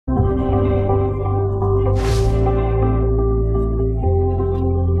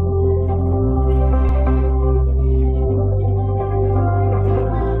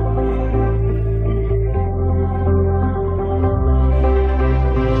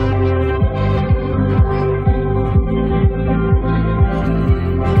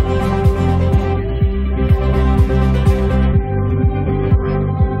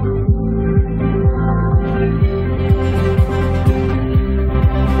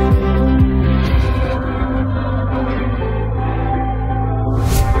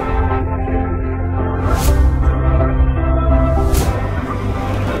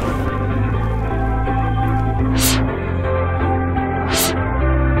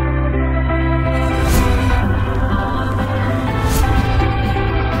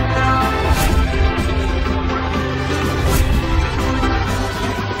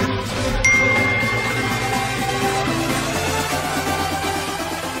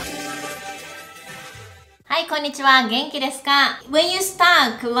はい、こんにちは。元気ですか？ When you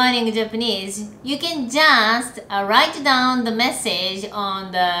start learning Japanese, you can just write down the message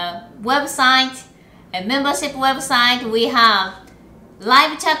on the website, a membership website. We have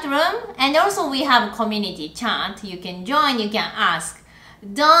live chat room and also we have community chat. You can join, you can ask.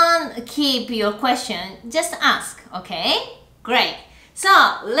 Don't keep your question, just ask, okay? Great. So,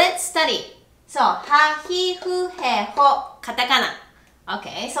 let's study. So, は、ひ、ふ、へ、ほ、カタカナ.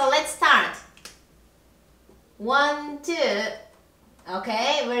 Okay, so let's start. 1, 2.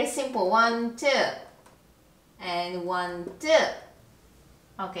 Okay, very simple. 1, 2. And 1, 2.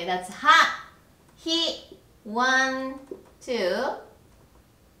 Okay, that's は、ひ, 1, 2.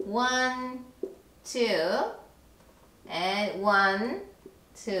 1, 2. And 1,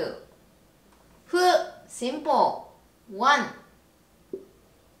 2. ふ, simple. 1.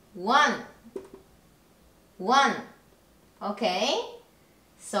 1. 1. Okay.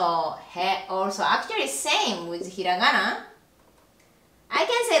 So, he also actually same with hiragana. I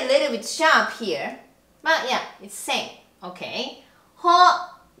can say a little bit sharp here, but yeah, it's same. Okay. Ho,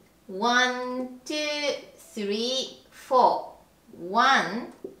 1, 2, 3, 4.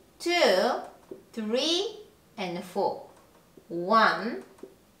 1, 2, 3, and 4. 1,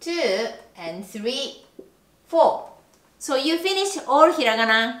 2, and 3, 4. So you finish all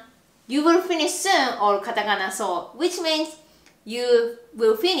hiragana. You will finish soon all katakana, so which means you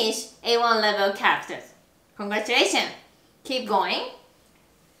will finish A1 level characters. Congratulations! Keep going.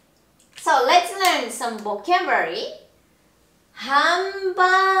 So let's learn some vocabulary.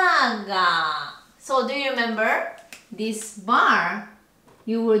 Hamburger. So do you remember this bar?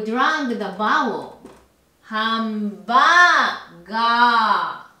 You will drag the vowel. Hamburger.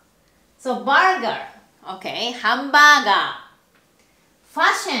 So burger. Okay, hamburger.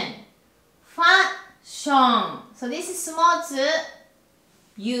 Fashion. Fashion. So this is small to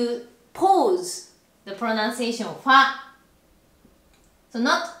you pause the pronunciation fa. So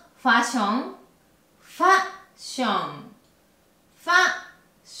not fashion, fashion,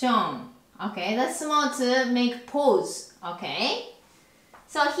 fashion. Okay, that's small to make pause. Okay.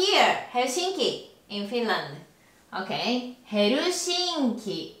 So here, Helsinki in Finland. Okay,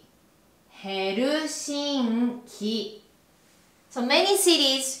 Helsinki, Helsinki. So many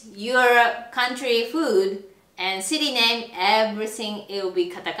cities, your country food and city name, everything it will be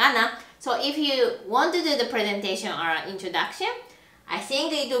katakana. So if you want to do the presentation or introduction, I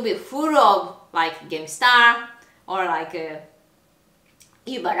think it will be full of like GameStar or like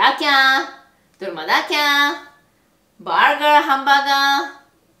Ibaraka, Durmadaka, burger, hamburger,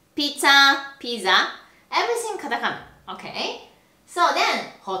 pizza, everything katakana. Okay. So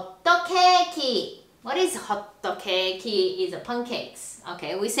then, hot cake. What is hot cake? Is pancakes.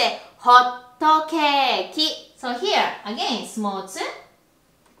 Okay, we say hot cake. So here again, small tsu.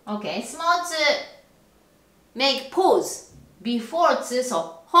 Okay, small tsu make pause before tsu.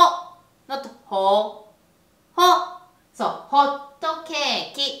 So ho, not ho, ho. So hot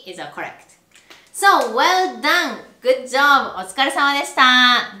cake is correct. So well done. Good job. お疲れ様でし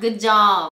た. Good job.